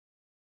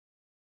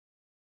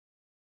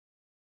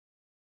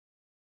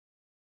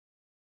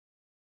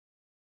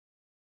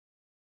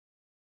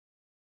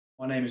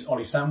My name is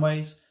Olly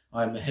Samways.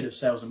 I'm the Head of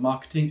Sales and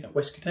Marketing at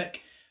Westcotec,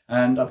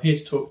 and I'm here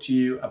to talk to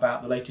you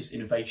about the latest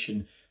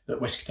innovation that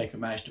Westcotec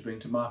have managed to bring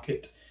to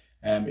market.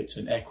 It's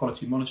an air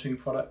quality monitoring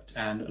product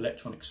and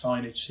electronic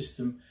signage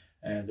system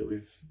that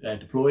we've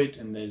deployed,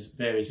 and there's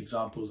various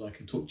examples I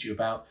can talk to you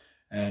about,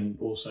 and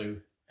also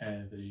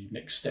the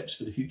next steps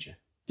for the future.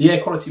 The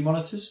air quality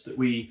monitors that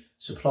we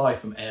supply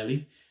from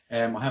Olly, I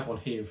have one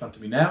here in front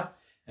of me now.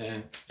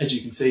 As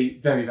you can see,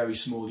 very, very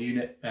small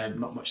unit,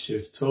 not much to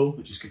it at all,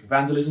 which is good for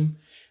vandalism.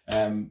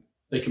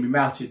 They can be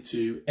mounted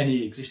to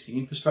any existing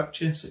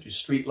infrastructure, such as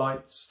street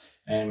lights,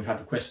 and we've had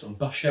requests on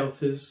bus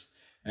shelters.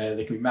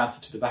 They can be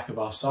mounted to the back of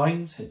our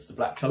signs, hence the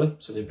black colour,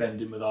 so they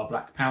blend in with our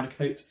black powder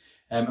coat.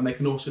 And they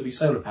can also be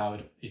solar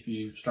powered if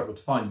you struggle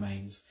to find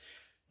mains.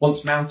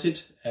 Once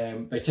mounted,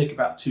 they take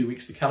about 2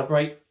 weeks to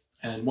calibrate,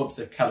 and once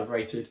they've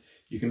calibrated,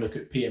 you can look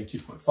at PM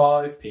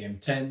 2.5, PM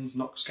 10s,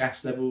 NOx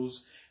gas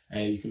levels.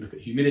 You can look at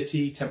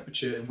humidity,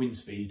 temperature and wind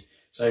speed.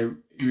 So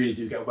you really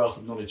do get a wealth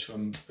of knowledge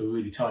from a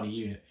really tiny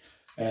unit.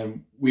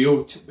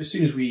 As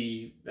soon as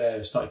we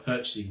started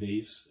purchasing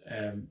these,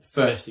 the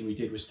first thing we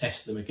did was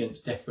test them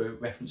against DEFRA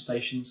reference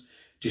stations,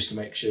 just to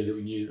make sure that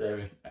we knew they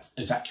were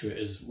as accurate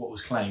as what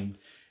was claimed.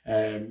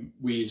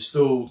 We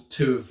installed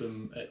 2 of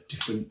them at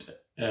different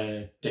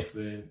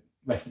DEFRA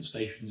reference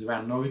stations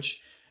around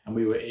Norwich, and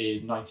we were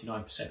in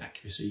 99%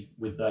 accuracy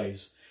with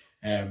those.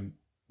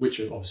 Which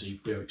obviously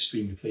we were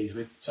extremely pleased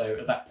with. So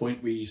at that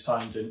point, we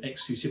signed an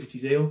exclusivity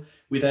deal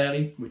with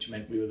Olly, which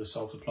meant we were the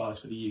sole suppliers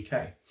for the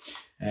UK.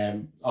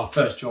 Our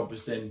first job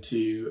was then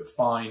to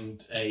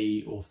find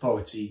an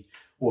authority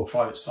or a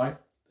private site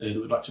that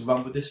would like to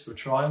run with this for a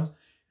trial.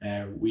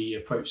 We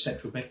approached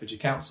Central Bedfordshire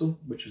Council,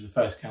 which was the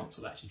first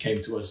council that actually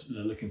came to us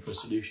looking for a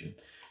solution.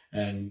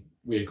 And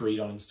we agreed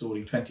on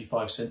installing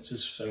 25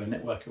 sensors, so a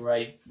network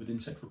array within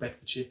Central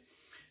Bedfordshire.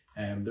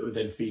 That would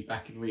then feed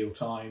back in real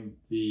time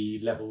the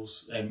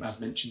levels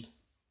as mentioned.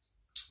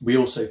 We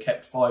also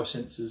kept 5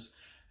 sensors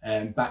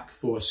back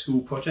for a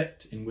school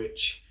project in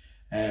which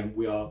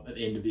we are at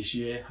the end of this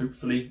year,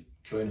 hopefully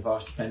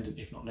coronavirus dependent,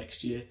 if not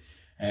next year.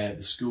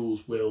 The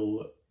schools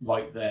will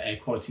write their air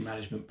quality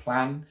management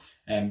plan.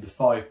 The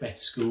 5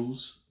 best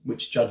schools,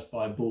 which judged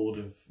by a board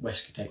of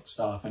Westcotec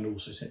staff and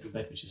also Central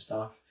Bedfordshire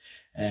staff,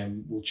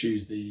 will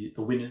choose the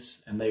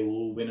winners, and they will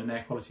all win an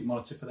air quality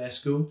monitor for their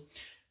school.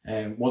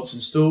 Once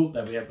installed,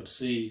 they'll be able to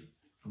see,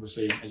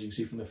 obviously, as you can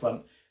see from the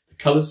front, the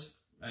colours.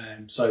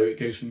 So it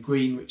goes from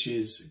green, which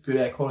is good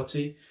air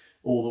quality,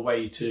 all the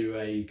way to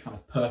a kind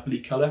of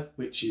purpley colour,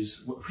 which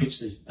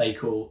they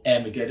call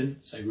Airmageddon.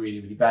 So really,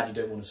 really bad. You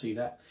don't want to see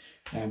that.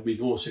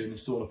 We've also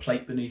installed a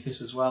plate beneath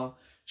this as well,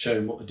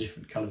 showing what the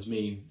different colours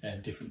mean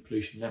and different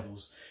pollution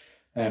levels.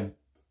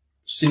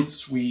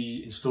 Since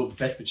we installed the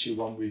Bedfordshire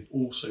one, we've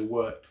also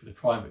worked with a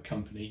private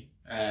company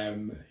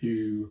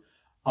who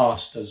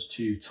asked us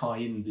to tie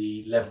in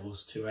the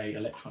levels to an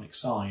electronic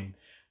sign.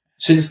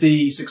 Since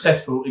the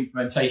successful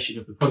implementation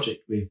of the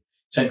project with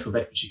Central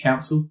Bedfordshire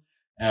Council,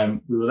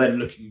 we were then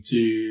looking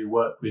to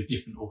work with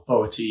different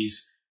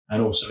authorities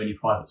and also any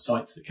private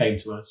sites that came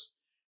to us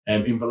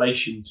in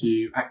relation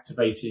to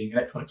activating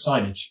electronic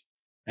signage.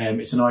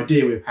 It's an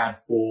idea we've had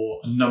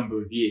for a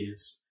number of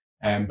years,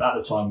 but at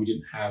the time we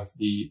didn't have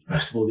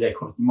first of all, the air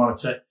quality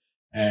monitor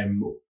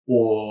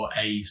or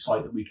a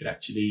site that we could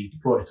actually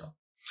deploy it on.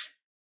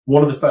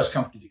 One of the first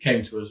companies that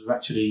came to us was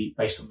actually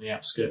based on the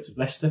outskirts of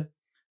Leicester,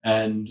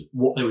 and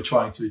what they were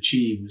trying to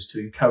achieve was to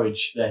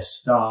encourage their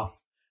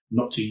staff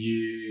not to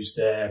use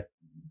their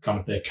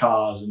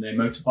cars and their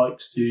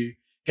motorbikes to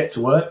get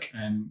to work,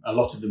 and a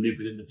lot of them live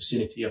within the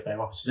vicinity of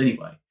their offices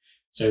anyway.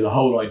 So the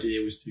whole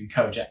idea was to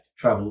encourage active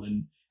travel,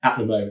 and at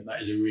the moment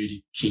that is a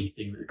really key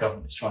thing that the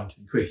government is trying to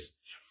increase.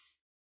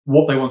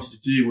 What they wanted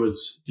to do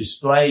was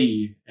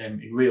display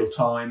in real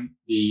time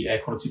the air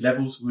quality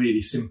levels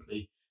really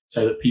simply,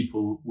 so that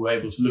people were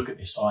able to look at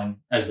this sign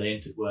as they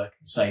entered work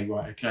and say,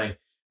 right, okay,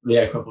 the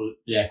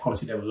air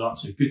quality levels aren't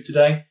so good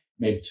today.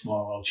 Maybe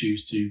tomorrow I'll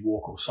choose to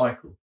walk or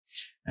cycle.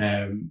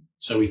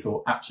 So we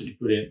thought, absolutely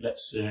brilliant.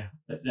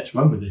 Let's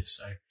run with this.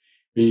 So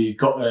we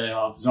got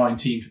our design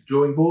team to the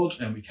drawing board,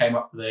 and we came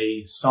up with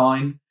a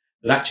sign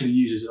that actually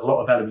uses a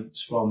lot of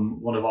elements from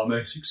one of our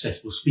most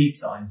successful speed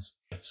signs.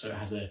 So it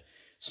has a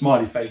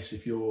smiley face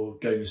if you're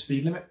going the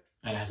speed limit,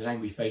 and it has an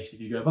angry face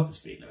if you go above the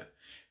speed limit.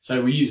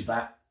 So we use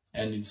that.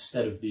 And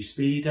instead of the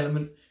speed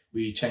element,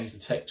 we changed the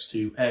text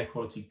to air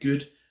quality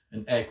good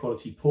and air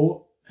quality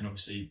poor. And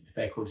obviously, if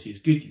air quality is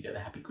good, you get the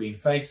happy green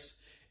face.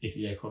 If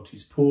the air quality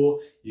is poor,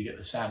 you get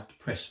the sad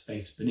depressed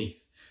face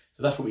beneath.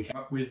 So that's what we came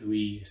up with.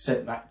 We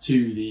sent that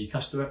to the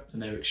customer,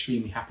 and they were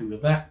extremely happy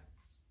with that.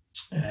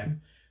 The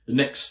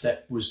next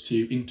step was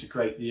to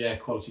integrate the air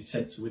quality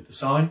sensor with the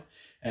sign,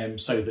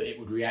 so that it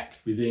would react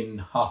within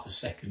half a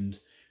second,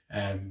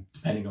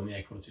 depending on the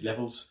air quality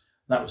levels.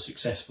 That was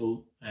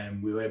successful,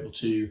 and we were able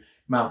to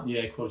mount the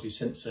air quality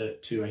sensor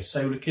to a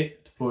solar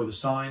kit, deploy the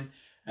sign,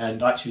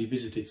 and I actually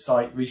visited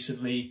site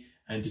recently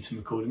and did some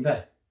recording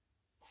there.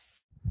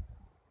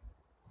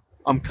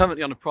 I'm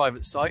currently on a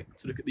private site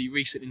to look at the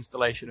recent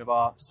installation of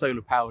our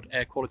solar powered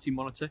air quality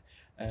monitor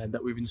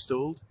that we've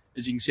installed.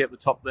 As you can see at the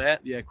top there,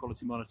 the air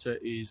quality monitor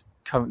is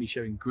currently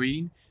showing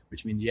green,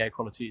 which means the air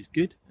quality is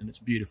good, and it's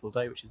a beautiful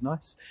day, which is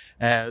nice.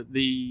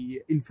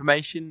 The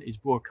information is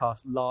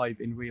broadcast live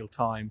in real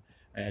time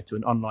to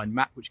an online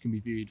map, which can be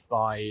viewed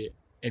by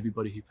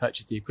everybody who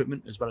purchased the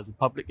equipment, as well as the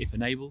public if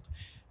enabled.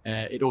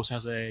 It also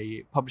has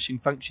a publishing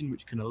function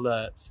which can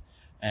alert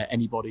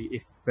anybody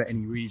if for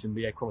any reason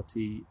the air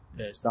quality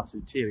starts to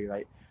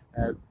deteriorate.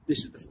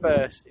 This is the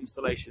first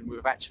installation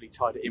we've actually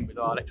tied it in with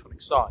our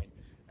electronic sign,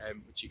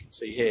 which you can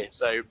see here.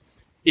 So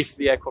if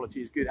the air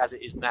quality is good as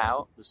it is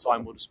now, the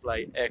sign will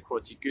display air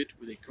quality good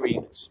with a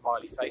green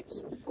smiley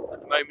face.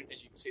 At the moment,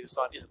 as you can see, the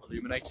sign isn't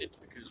illuminated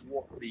because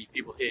what the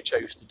people here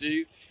chose to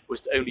do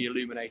was to only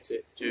illuminate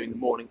it during the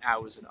morning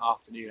hours and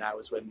afternoon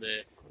hours when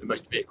the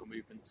most vehicle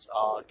movements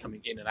are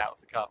coming in and out of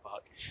the car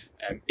park.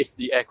 If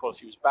the air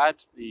quality was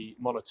bad, the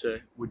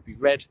monitor would be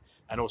red,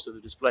 and also the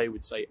display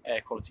would say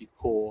air quality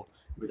poor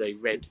with a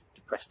red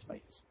depressed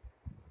face.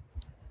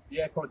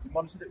 The air quality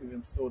monitor that we've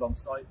installed on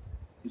site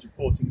is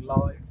reporting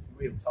live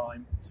real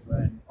time to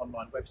an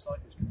online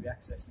website which can be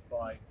accessed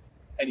by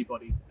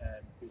anybody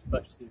who's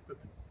purchased the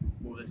equipment.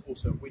 Or there's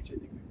also a widget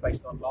that can be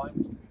placed online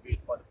which can be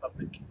viewed by the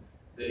public.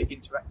 The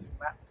interactive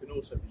map can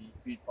also be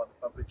viewed by the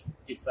public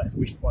if that is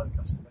wished by the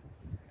customer.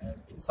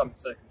 In some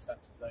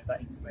circumstances though, that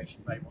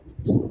information may want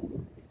to be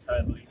stored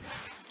internally.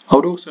 I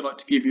would also like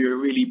to give you a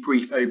really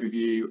brief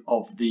overview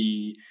of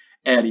the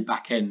Olly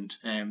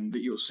backend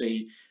that you'll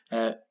see.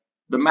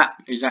 The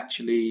map is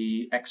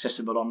actually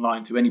accessible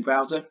online through any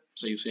browser.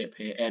 So you'll see up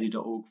here,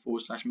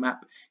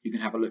 olly.org/map. You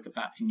can have a look at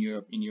that in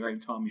your own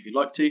time if you'd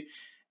like to.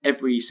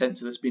 Every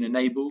sensor that's been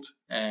enabled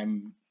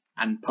and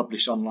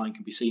published online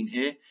can be seen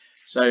here.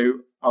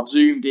 So I've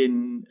zoomed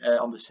in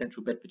on the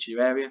central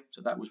Bedfordshire area.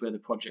 So that was where the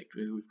project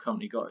we've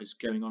currently got is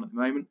going on at the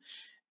moment.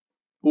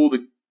 All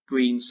the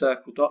green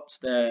circle dots,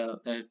 they're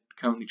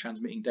currently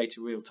transmitting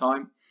data real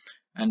time.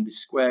 And the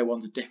square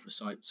ones are DEFRA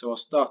sites. So I'll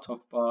start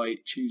off by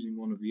choosing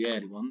one of the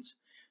Olly ones.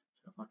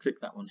 So if I click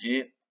that one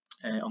here,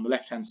 on the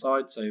left hand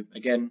side, so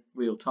again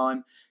real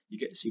time, you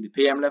get to see the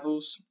PM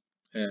levels,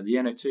 the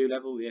NO2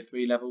 level, the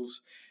F3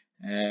 levels,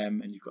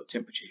 and you've got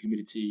temperature,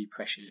 humidity,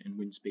 pressure and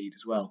wind speed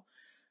as well.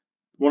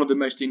 One of the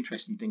most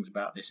interesting things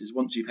about this is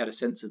once you've had a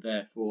sensor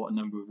there for a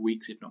number of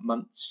weeks, if not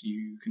months,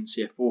 you can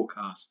see a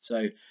forecast.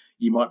 So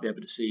you might be able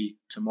to see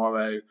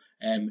tomorrow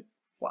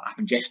what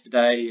happened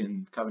yesterday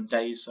and current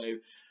days. So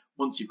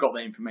once you've got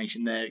that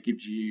information there, it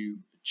gives you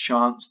a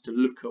chance to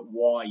look at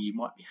why you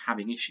might be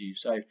having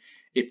issues. So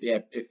if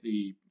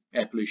the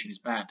air pollution is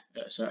bad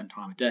at a certain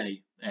time of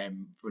day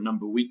for a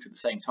number of weeks at the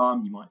same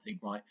time, you might think,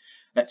 right,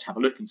 let's have a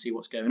look and see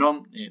what's going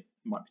on. It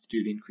might be to do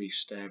with the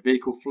increased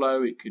vehicle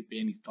flow. It could be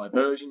any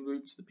diversion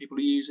routes that people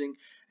are using.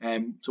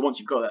 So once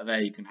you've got that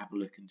there, you can have a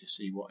look and just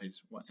see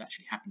what's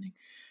actually happening.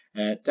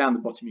 Down the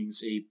bottom, you can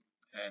see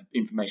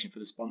information for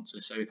the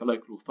sponsor. So if a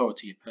local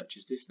authority have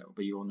purchased this, that will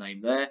be your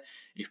name there.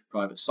 If a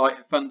private site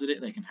have funded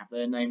it, they can have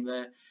their name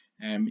there.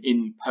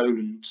 In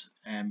Poland,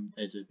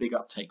 there's a big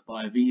uptake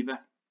by Aviva.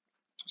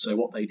 So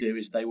what they do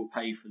is they will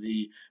pay for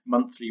the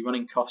monthly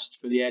running cost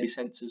for the Olly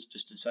sensors,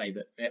 just to say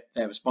that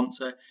they're a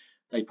sponsor.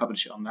 They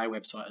publish it on their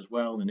website as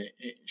well, and it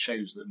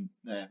shows them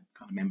they're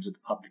kind of members of the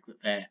public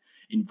that they're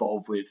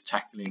involved with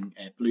tackling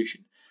air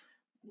pollution.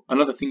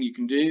 Another thing you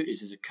can do is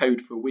there's a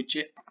code for a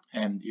widget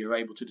that you're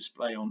able to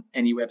display on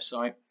any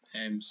website.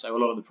 So a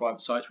lot of the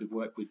private sites we've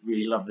worked with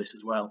really love this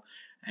as well.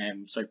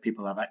 So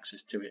people have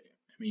access to it.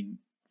 I mean,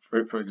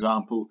 for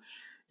example,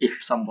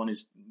 if someone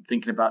is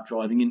thinking about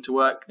driving into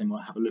work, they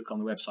might have a look on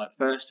the website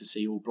first to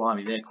see, oh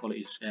blimey, the air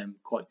quality is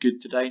quite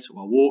good today, so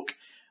I'll walk.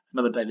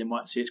 Another day they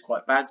might see it's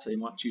quite bad, so they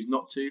might choose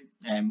not to.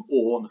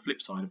 Or on the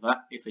flip side of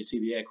that, if they see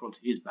the air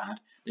quality is bad,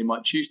 they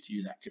might choose to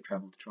use active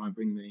travel to try and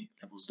bring the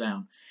levels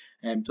down.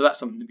 So that's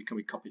something that can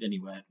be copied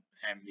anywhere,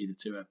 either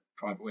to a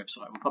private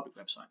website or a public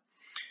website.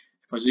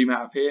 If I zoom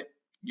out of here,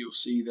 you'll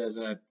see there's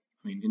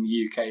in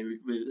the UK,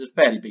 there's a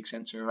fairly big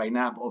sensor array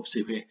now, but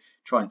obviously we're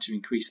trying to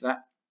increase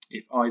that.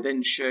 If I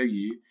then show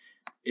you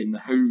in the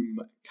home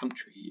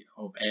country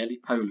of Olly,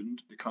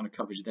 Poland, the kind of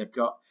coverage they've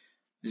got,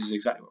 this is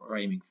exactly what we're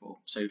aiming for.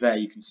 So there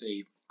you can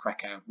see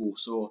Krakow,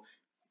 Warsaw,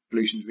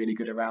 pollution's really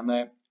good around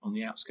there, on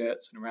the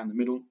outskirts and around the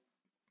middle.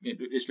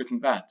 It's looking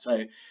bad.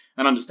 So,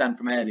 and understand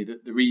from Olly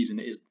that the reason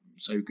it is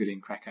so good in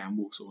Krakow and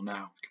Warsaw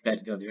now compared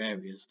to the other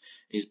areas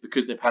is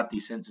because they've had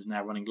these sensors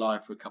now running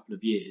live for a couple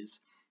of years.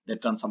 They've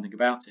done something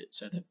about it.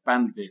 So they've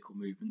banned vehicle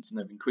movements and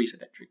they've increased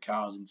electric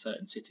cars in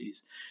certain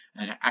cities.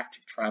 And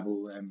active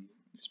travel,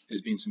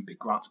 there's been some big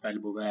grants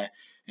available there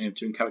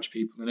to encourage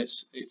people, and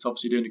it's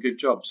obviously doing a good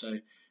job. So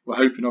we're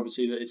hoping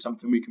obviously that it's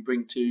something we can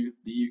bring to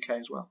the UK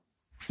as well.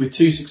 With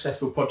two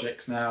successful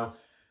projects now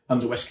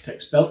under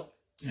Westcotec's belt,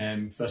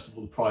 first of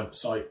all the private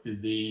site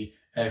with the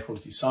air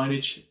quality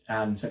signage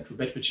and central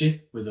Bedfordshire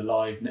with a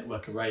live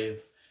network array of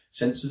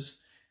sensors,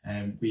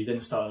 we then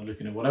started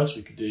looking at what else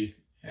we could do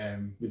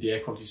with the air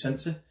quality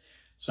sensor.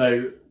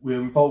 So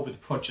we're involved with a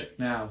project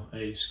now,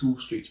 a school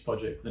streets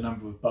project with a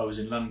number of boroughs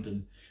in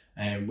London,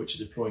 which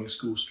is deploying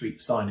school street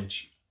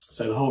signage.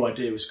 So the whole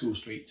idea with school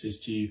streets is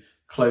to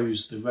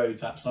close the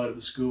roads outside of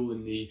the school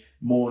in the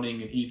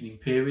morning and evening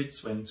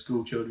periods when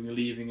school children are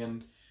leaving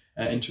and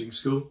entering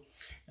school.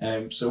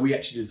 So we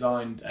actually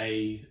designed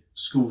a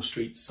school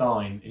street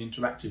sign, an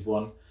interactive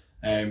one,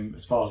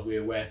 as far as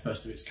we're aware,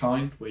 first of its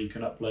kind, where you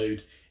can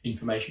upload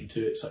information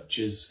to it, such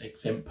as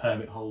exempt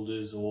permit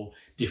holders or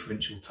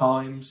differential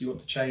times you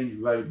want to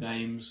change, road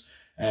names,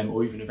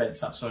 or even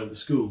events outside of the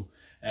school.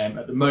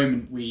 At the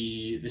moment,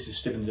 this is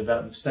still in the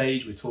development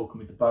stage. We're talking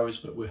with the boroughs,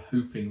 but we're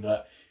hoping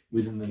that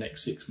within the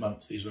next 6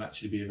 months, these will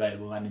actually be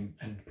available and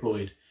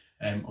deployed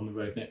on the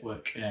road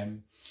network.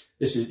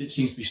 It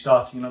seems to be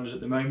starting in London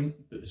at the moment,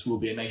 but this will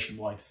be a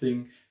nationwide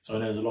thing. So I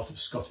know there's a lot of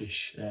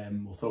Scottish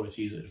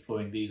authorities that are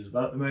deploying these as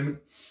well at the moment.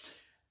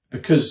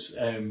 Because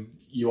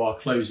you are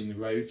closing the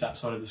roads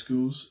outside of the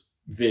schools,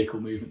 vehicle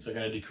movements are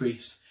going to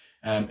decrease,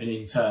 and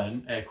in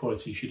turn, air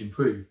quality should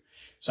improve.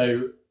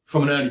 So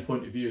from an early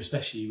point of view,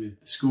 especially with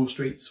the school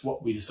streets,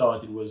 what we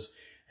decided was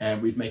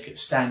we'd make it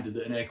standard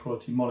that an air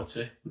quality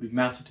monitor would be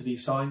mounted to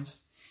these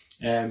signs.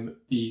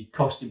 The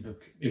cost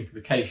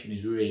implication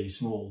is really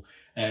small.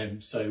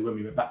 So when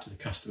we went back to the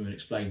customer and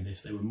explained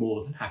this, they were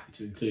more than happy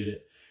to include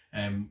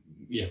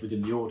it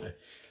within the order.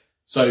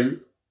 So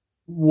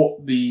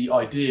what the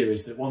idea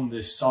is that when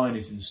this sign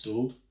is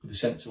installed with the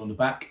sensor on the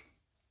back,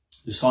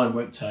 the sign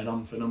won't turn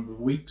on for a number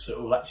of weeks. So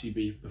it will actually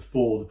be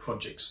before the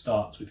project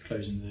starts with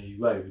closing the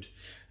road.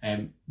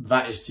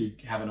 That is to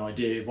have an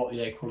idea of what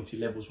the air quality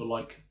levels were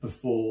like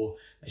before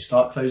they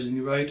start closing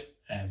the road.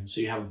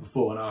 So you have a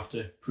before and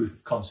after proof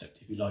of concept,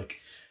 if you like.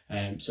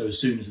 So as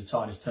soon as the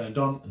sign is turned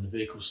on and the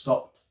vehicle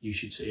stopped, you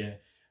should see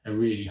a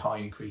really high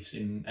increase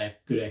in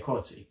good air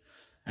quality.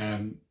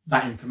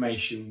 That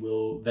information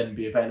will then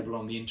be available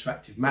on the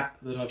interactive map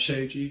that I've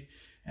showed you,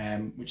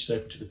 which is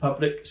open to the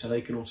public, so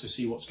they can also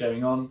see what's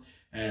going on.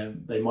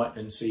 They might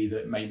then see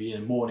that maybe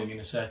in the morning in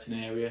a certain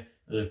area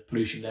the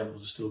pollution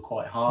levels are still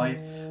quite high,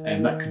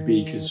 and that could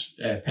be because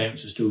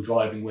parents are still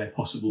driving where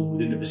possible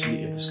within the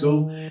vicinity of the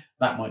school.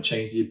 That might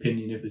change the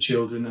opinion of the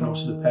children and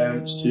also the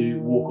parents to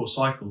walk or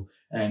cycle,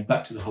 and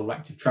back to the whole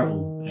active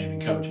travel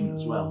encouragement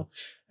as well.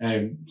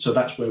 So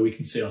that's where we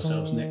can see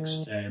ourselves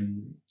next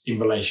in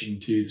relation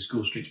to the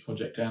school streets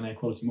project and air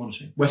quality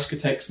monitoring.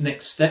 Westcotec's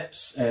next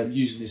steps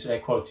using this air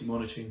quality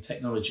monitoring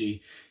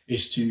technology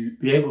is to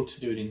be able to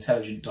do an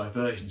intelligent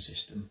diversion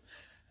system.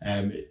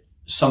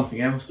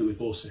 Something else that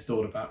we've also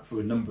thought about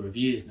for a number of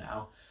years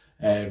now.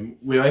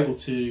 We're able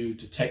to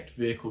detect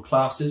vehicle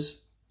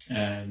classes,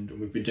 and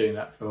we've been doing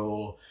that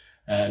for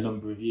a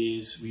number of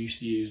years. We used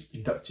to use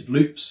inductive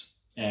loops,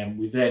 and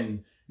we've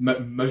then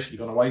mostly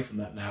gone away from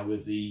that now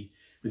with the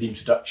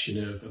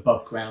introduction of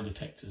above ground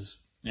detectors,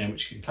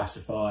 which can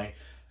classify.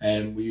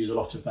 We use a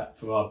lot of that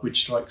for our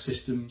bridge strike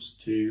systems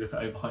to look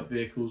at overheight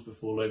vehicles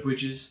before low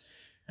bridges.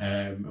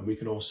 And we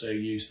can also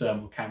use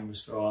thermal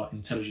cameras for our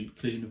intelligent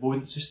collision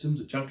avoidance systems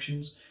at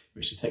junctions,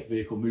 which detect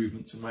vehicle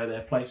movements and where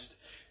they're placed.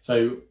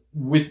 So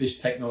with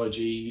this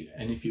technology,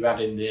 and if you add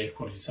in the air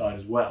quality side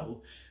as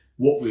well,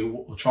 what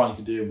we're trying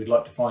to do, and we'd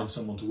like to find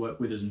someone to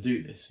work with us and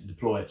do this and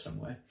deploy it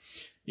somewhere,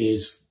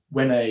 is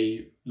when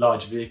a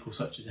large vehicle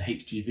such as a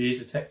HGV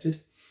is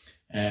detected,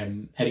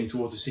 heading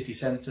towards a city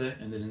centre,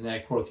 and there's an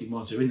air quality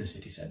monitor in the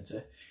city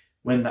centre,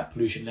 when that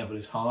pollution level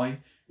is high,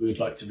 we would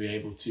like to be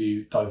able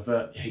to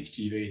divert the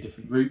HGV a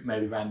different route,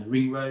 maybe around the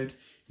ring road,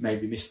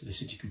 maybe miss the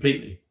city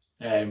completely.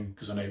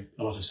 Because I know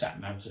a lot of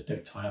sat-navs that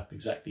don't tie up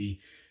exactly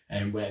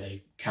where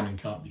they can and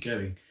can't be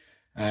going.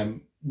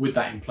 With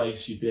that in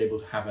place, you'd be able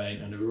to have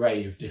an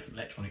array of different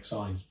electronic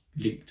signs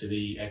linked to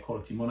the air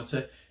quality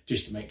monitor,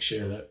 just to make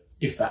sure that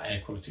if that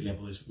air quality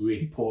level is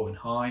really poor and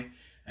high,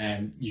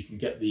 you can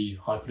get the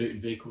high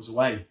pollutant vehicles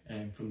away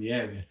from the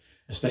area.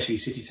 Especially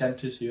city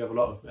centres who have a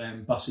lot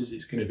of buses,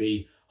 it's going to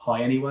be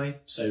high anyway,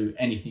 so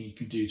anything you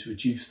can do to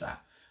reduce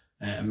that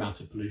amount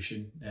of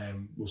pollution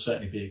will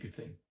certainly be a good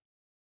thing.